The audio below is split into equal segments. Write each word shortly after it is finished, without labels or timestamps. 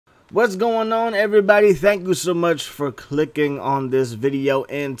What's going on, everybody? Thank you so much for clicking on this video.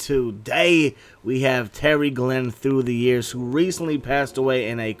 And today we have Terry Glenn through the years, who recently passed away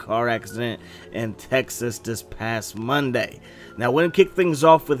in a car accident in Texas this past Monday. Now, we're going to kick things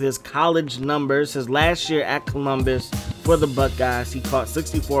off with his college numbers. His last year at Columbus for the Buckeyes, he caught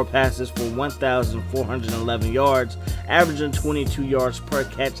 64 passes for 1,411 yards, averaging 22 yards per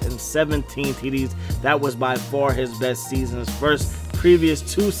catch and 17 TDs. That was by far his best season. His previous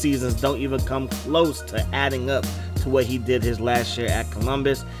 2 seasons don't even come close to adding up to what he did his last year at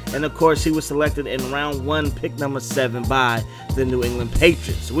Columbus. And of course, he was selected in round 1, pick number 7 by the New England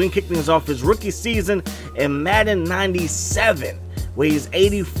Patriots. So we can kick things off his rookie season in Madden 97, where he's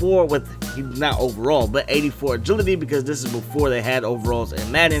 84 with, not overall, but 84 agility, because this is before they had overalls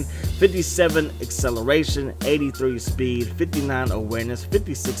in Madden, 57 acceleration, 83 speed, 59 awareness,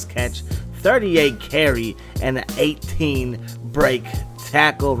 56 catch, 38 carry, and an 18 break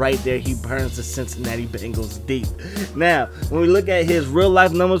tackle. Right there, he burns the Cincinnati Bengals deep. Now, when we look at his real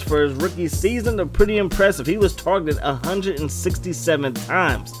life numbers for his rookie season, they're pretty impressive. He was targeted 167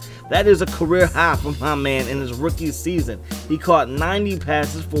 times. That is a career high for my man in his rookie season. He caught 90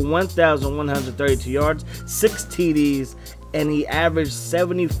 passes for 1,132 yards, 6 TDs, and he averaged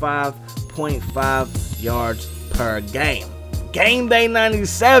 75.5 yards per game. Game Day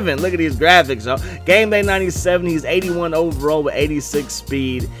 97, look at these graphics, y'all. Game Day 97, he's 81 overall with 86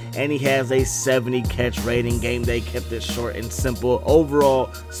 speed, and he has a 70 catch rating. Game Day kept it short and simple.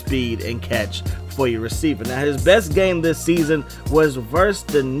 Overall speed and catch for your receiver. Now, his best game this season was versus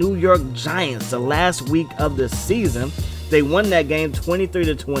the New York Giants, the last week of the season. They won that game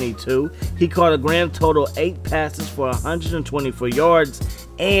 23-22. He caught a grand total 8 passes for 124 yards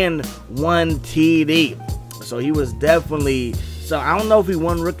and 1 TD. So he was definitely, so I don't know if he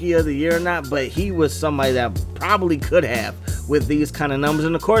won Rookie of the Year or not, but he was somebody that probably could have with these kind of numbers.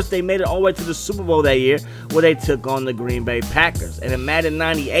 And of course, they made it all the way to the Super Bowl that year, where they took on the Green Bay Packers. And in Madden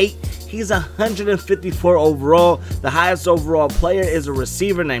 98, he's 154 overall. The highest overall player is a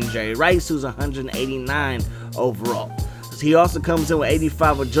receiver named Jerry Rice, who's 189 overall. He also comes in with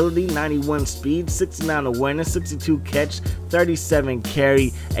 85 agility, 91 speed, 69 awareness, 62 catch, 37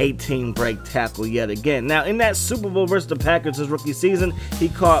 carry, 18 break tackle yet again. Now, in that Super Bowl versus the Packers his rookie season, he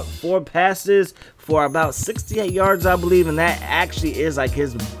caught 4 passes for about 68 yards, I believe, and that actually is like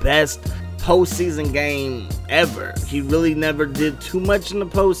his best postseason game ever. He really never did too much in the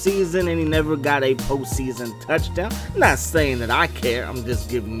postseason, and he never got a postseason touchdown. I'm not saying that I care, I'm just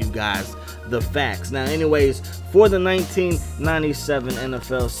giving you guys the facts. Now, anyways, for the 1997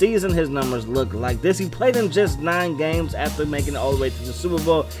 NFL season, his numbers look like this. He played in just 9 games after making it all the way to the Super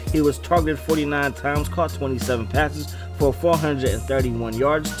Bowl. He was targeted 49 times, caught 27 passes for 431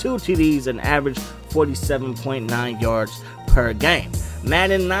 yards, 2 TDs, and averaged 47.9 yards per game.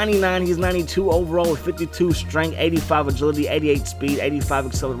 Madden 99, he's 92 overall with 52 strength, 85 agility, 88 speed, 85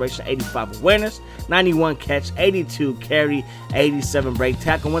 acceleration, 85 awareness, 91 catch, 82 carry, 87 break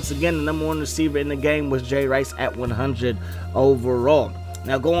tackle. Once again, the number 1 receiver in the game was Jerry Rice at 100 overall.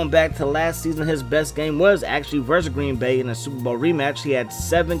 Now, going back to last season, his best game was actually versus Green Bay in a Super Bowl rematch. He had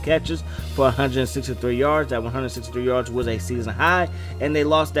 7 catches for 163 yards. That 163 yards was a season high, and they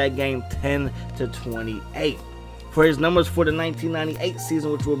lost that game 10-28. For his numbers for the 1998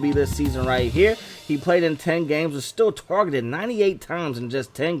 season, which will be this season right here, he played in 10 games, was still targeted 98 times in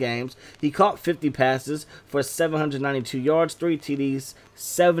just 10 games. He caught 50 passes for 792 yards, 3 TDs,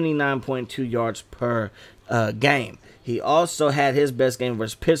 79.2 yards per game. He also had his best game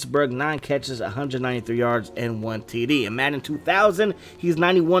versus Pittsburgh, 9 catches, 193 yards, and 1 TD. In Madden 2000, he's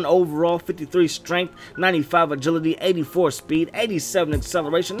 91 overall, 53 strength, 95 agility, 84 speed, 87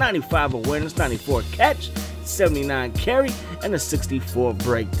 acceleration, 95 awareness, 94 catch, 79 carry, and a 64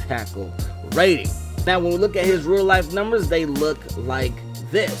 break tackle rating. Now, when we look at his real life numbers, they look like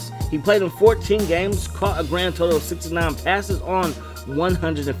this. He played in 14 games, caught a grand total of 69 passes on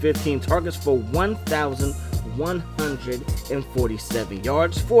 115 targets for 1,147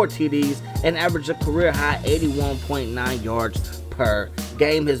 yards, 4 TDs, and averaged a career high 81.9 yards per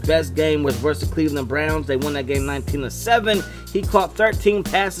game. His best game was versus the Cleveland Browns. They won that game 19-7. He caught 13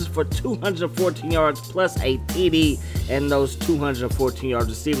 passes for 214 yards plus a TD, and those 214 yards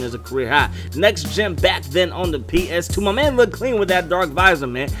receiving is a career high. Next gen back then on the PS2. My man looked clean with that dark visor,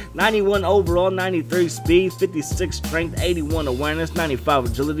 man. 91 overall, 93 speed, 56 strength, 81 awareness, 95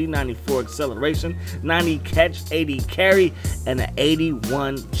 agility, 94 acceleration, 90 catch, 80 carry, and an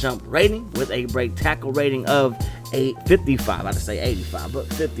 81 jump rating with a break tackle rating of 55. I had to say 85, but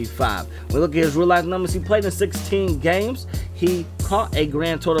 55. When we look at his real life numbers, he played in 16 games. He caught a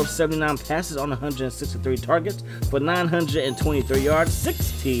grand total of 79 passes on 163 targets for 923 yards, 6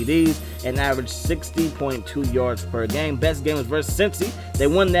 TDs, and averaged 60.2 yards per game. Best game was versus Cincy. They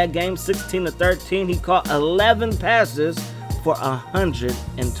won that game 16-13. He caught 11 passes for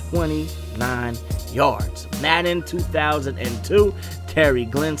 129 yards. Madden 2002, Terry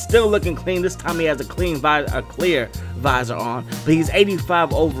Glenn, still looking clean. This time he has a clear visor on, but he's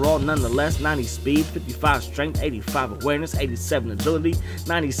 85 overall nonetheless. 90 speed, 55 strength, 85 awareness, 87 agility,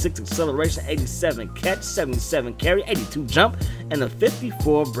 96 acceleration, 87 catch, 77 carry, 82 jump, and a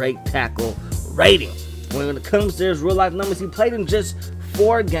 54 break tackle rating. When it comes to his real life numbers, he played in just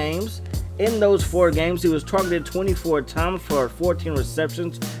 4 games. In those 4 games, he was targeted 24 times for 14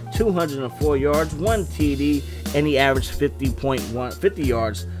 receptions, 204 yards, 1 TD, and he averaged 51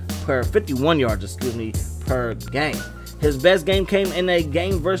 yards per game. His best game came in a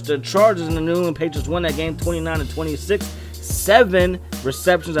game versus the Chargers, and the New England Patriots won that game 29-26. 7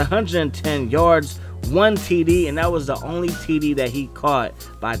 receptions, 110 yards, 1 TD, and that was the only TD that he caught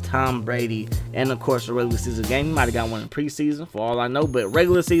by Tom Brady. And of course, the regular season game, he might have got one in preseason for all I know, but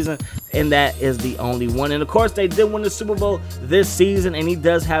regular season, and that is the only one. And of course, they did win the Super Bowl this season, and he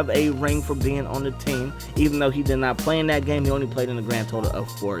does have a ring for being on the team. Even though he did not play in that game, he only played in a grand total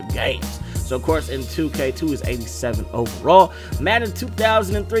of 4 games. So of course, in 2K2, he's 87 overall. Madden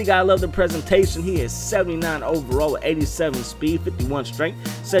 2003, gotta love the presentation. He is 79 overall with 87 speed, 51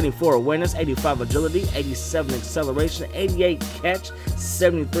 strength, 74 awareness, 85 agility, 87 acceleration, 88 catch,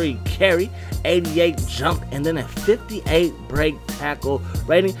 73 carry, 88 jump, and then a 58 break tackle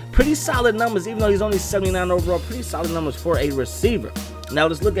rating. Pretty solid numbers, even though he's only 79 overall. Pretty solid numbers for a receiver. Now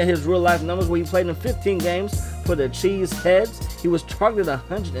let's look at his real life numbers, where he played in 15 games for the Cheeseheads. He was targeted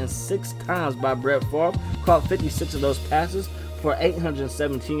 106 times by Brett Favre, caught 56 of those passes for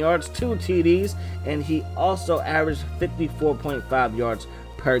 817 yards, 2 TDs, and he also averaged 54.5 yards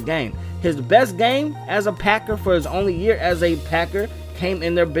per game. His best game as a Packer for his only year as a Packer came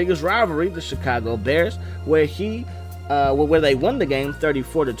in their biggest rivalry, the Chicago Bears, where they won the game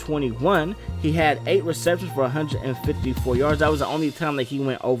 34-21. He had 8 receptions for 154 yards. That was the only time that he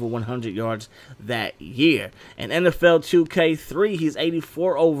went over 100 yards that year. In NFL 2K3, he's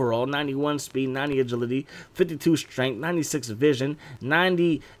 84 overall, 91 speed, 90 agility, 52 strength, 96 vision,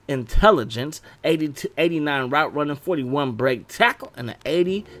 90 intelligence, 89 route running, 41 break tackle, and an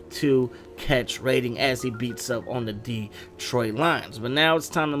 82 catch rating as he beats up on the Detroit Lions. But now it's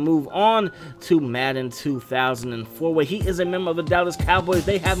time to move on to Madden 2004, where he is a member of the Dallas Cowboys.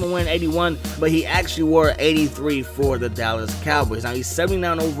 They haven't won 81, but he actually wore 83 for the Dallas Cowboys. Now he's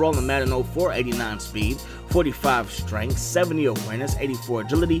 79 overall in Madden 04, 89 speed, 45 strength, 70 awareness, 84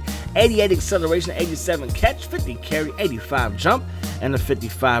 agility, 88 acceleration, 87 catch, 50 carry, 85 jump, and a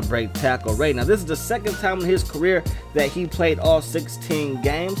 55 break tackle rating. Now this is the second time in his career that he played all 16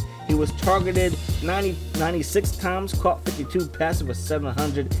 games. He was targeted 96 times, caught 52 passes for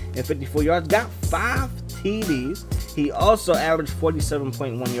 754 yards, got 5 TDs. He also averaged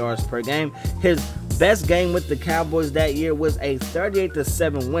 47.1 yards per game. His best game with the Cowboys that year was a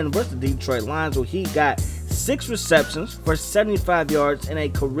 38-7 win versus the Detroit Lions, where he got 6 receptions for 75 yards and a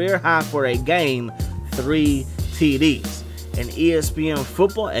career high for a game, 3 TDs. In ESPN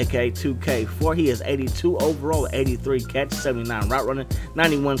football, aka 2K4, he is 82 overall, 83 catch, 79 route running,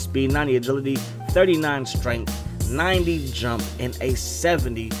 91 speed, 90 agility, 39 strength, 90 jump, and a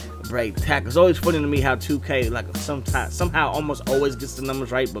 70 break tackle. It's always funny to me how 2K somehow almost always gets the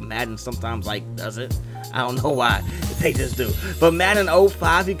numbers right, but Madden sometimes doesn't. I don't know why. They just do. But Madden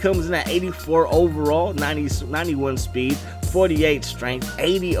 05, he comes in at 84 overall, 91 speed, 48 strength,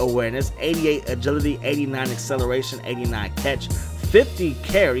 80 awareness, 88 agility, 89 acceleration, 89 catch, 50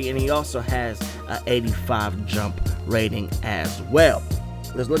 carry, and he also has an 85 jump rating as well.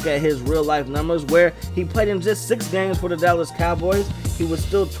 Let's look at his real life numbers, where he played in just 6 games for the Dallas Cowboys. He was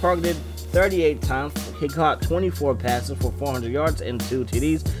still targeted 38 times. He caught 24 passes for 400 yards and 2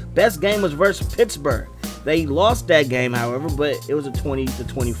 TDs. Best game was versus Pittsburgh. They lost that game, however, but it was a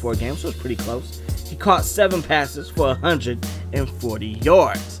 20-24 game, so it was pretty close. He caught 7 passes for 140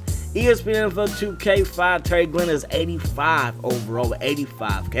 yards. ESPN NFL 2K5, Terry Glenn is 85 overall with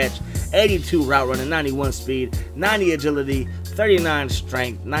 85 catch, 82 route running, 91 speed, 90 agility, 39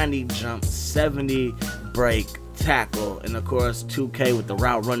 strength, 90 jump, 70 break tackle, and of course 2K with the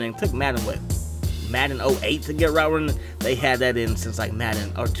route running. Took Madden 08 to get route running. They had that in since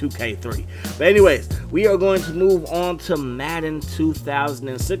Madden or 2K3. But anyways, we are going to move on to Madden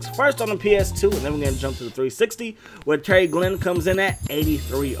 2006. First on the PS2, and then we're going to jump to the 360, where Terry Glenn comes in at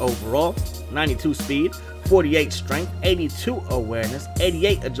 83 overall, 92 speed, 48 strength, 82 awareness,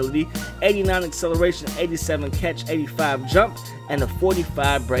 88 agility, 89 acceleration, 87 catch, 85 jump, and a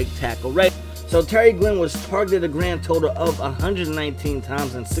 45 break tackle rate. So Terry Glenn was targeted a grand total of 119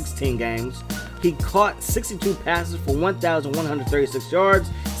 times in 16 games. He caught 62 passes for 1,136 yards,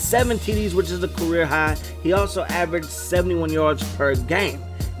 7 TDs, which is a career high. He also averaged 71 yards per game.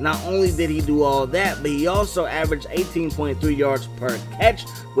 Not only did he do all that, but he also averaged 18.3 yards per catch,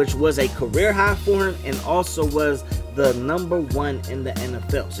 which was a career high for him and also was the #1 in the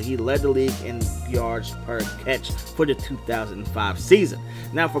NFL. So he led the league in yards per catch for the 2005 season.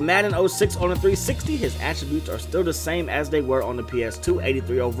 Now for Madden 06 on the 360, his attributes are still the same as they were on the PS2.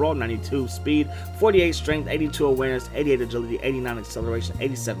 83 overall, 92 speed, 48 strength, 82 awareness, 88 agility, 89 acceleration,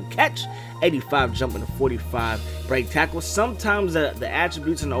 87 catch, 85 jump, and a 45 break tackle. Sometimes the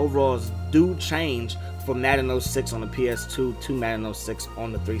attributes and the overalls do change from Madden 06 on the PS2 to Madden 06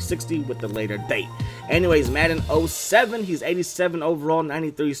 on the 360 with the later date. Anyways, Madden 07, he's 87 overall,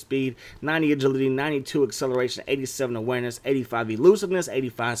 93 speed, 90 agility, 92 acceleration, 87 awareness, 85 elusiveness,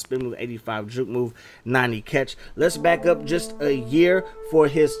 85 spin move, 85 juke move, 90 catch. Let's back up just a year. For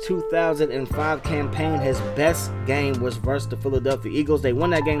his 2005 campaign, his best game was versus the Philadelphia Eagles. They won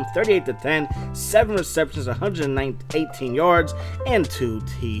that game 38-10, 7 receptions, 118 yards, and 2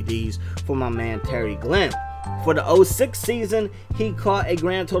 TDs for my man Terry Glenn. For the 06 season, he caught a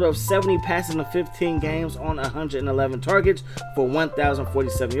grand total of 70 passes in 15 games on 111 targets for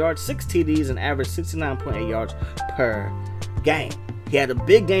 1,047 yards, 6 TDs, and averaged 69.8 yards per game. He had a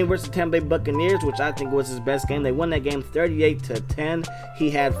big game versus the Tampa Bay Buccaneers, which I think was his best game. They won that game 38-10. He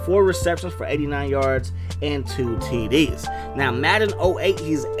had 4 receptions for 89 yards and 2 TDs. Now, Madden 08,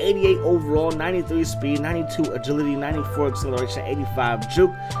 he's 88 overall, 93 speed, 92 agility, 94 acceleration, 85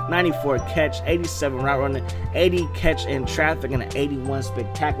 juke, 94 catch, 87 route running, 80 catch in traffic, and an 81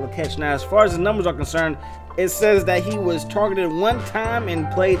 spectacular catch. Now, as far as the numbers are concerned, it says that he was targeted 1 time and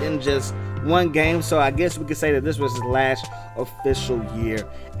played in just 1 game, so I guess we could say that this was his last official year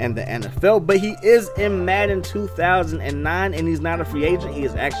in the NFL. But he is in Madden 2009, and he's not a free agent. He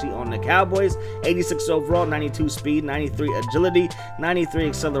is actually on the Cowboys. 86 overall, 92 speed, 93 agility, 93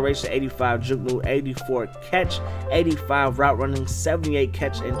 acceleration, 85 juke move, 84 catch, 85 route running, 78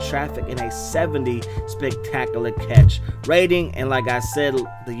 catch in traffic, and a 70 spectacular catch rating. And like I said,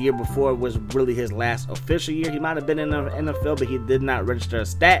 the year before was really his last official year. He might have been in the NFL, but he did not register a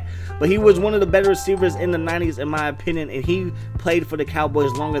stat. But he was one of the better receivers in the 90s, in my opinion, and he played for the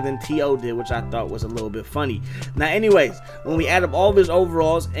Cowboys longer than T.O. did, which I thought was a little bit funny. Now, anyways, when we add up all of his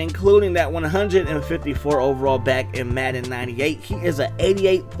overalls, including that 154 overall back in Madden 98, he is an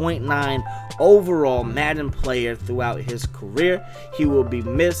 88.9 overall Madden player throughout his career. He will be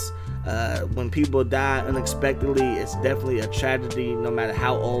missed. When people die unexpectedly, it's definitely a tragedy, no matter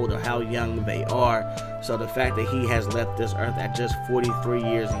how old or how young they are. So the fact that he has left this earth at just 43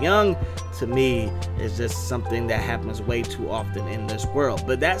 years young, to me, is just something that happens way too often in this world.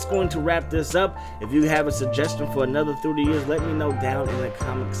 But that's going to wrap this up. If you have a suggestion for another Through the Years, let me know down in the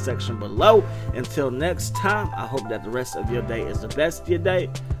comment section below. Until next time, I hope that the rest of your day is the best of your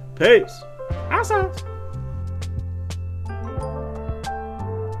day. Peace. Awesome.